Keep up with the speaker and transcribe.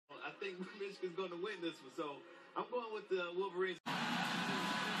think Michigan's going to win this one. So I'm going with the Wolverines.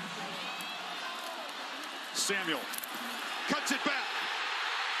 Samuel cuts it back.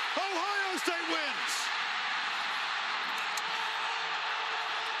 Ohio State wins.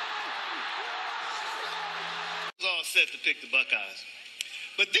 I was all set to pick the Buckeyes.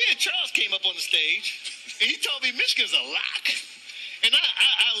 But then Charles came up on the stage, and he told me Michigan's a lock. And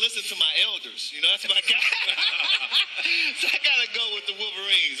I listen to my elders. You know, that's my guy. So I got to go with the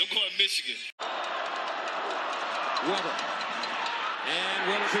Wolverines. I'm going Michigan. Weber. And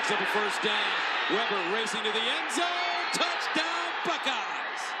Weber picks up a first down. Weber racing to the end zone. Touchdown,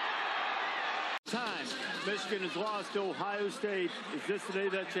 Buckeyes. Time. Michigan has lost to Ohio State. Is this the day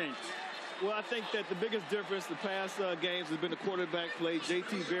that changed? Well, I think that the biggest difference the past games has been the quarterback play.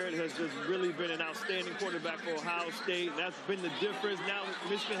 J.T. Barrett has just really been an outstanding quarterback for Ohio State, and that's been the difference. Now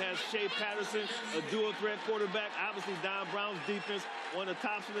Michigan has Shea Patterson, a dual-threat quarterback. Obviously, Don Brown's defense, one of the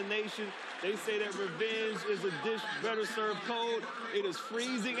tops in the nation. They say that revenge is a dish better served cold. It is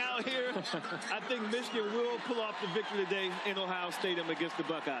freezing out here. I think Michigan will pull off the victory today in Ohio Stadium against the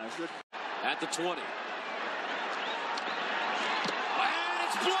Buckeyes. At the 20. And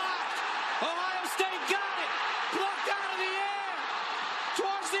it's blocked. Ohio State got it. Blocked out of the air.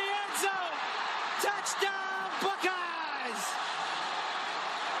 Towards the end zone. Touchdown, Buckeyes.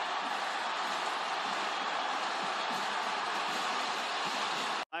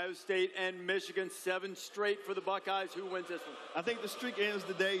 Ohio State and Michigan, 7 straight for the Buckeyes. Who wins this one? I think the streak ends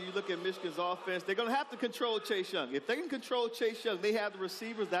today. You look at Michigan's offense. They're going to have to control Chase Young. If they can control Chase Young, they have the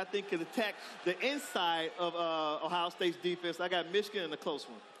receivers that I think can attack the inside of Ohio State's defense. I got Michigan in a close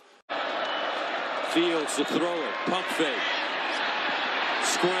one. Fields to throw it. Pump fake.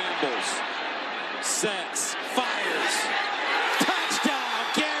 Scrambles. Sets. Fires. Touchdown,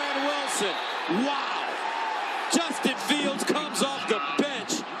 Garrett Wilson. Wow. Justin Fields comes off the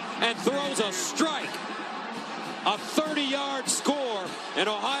bench and throws a strike. A 30-yard score, and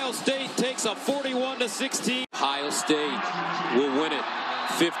Ohio State takes a 41-16. Ohio State will win it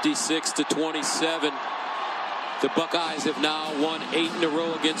 56-27. The Buckeyes have now won 8 in a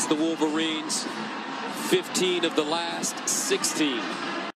row against the Wolverines. 15 of the last 16.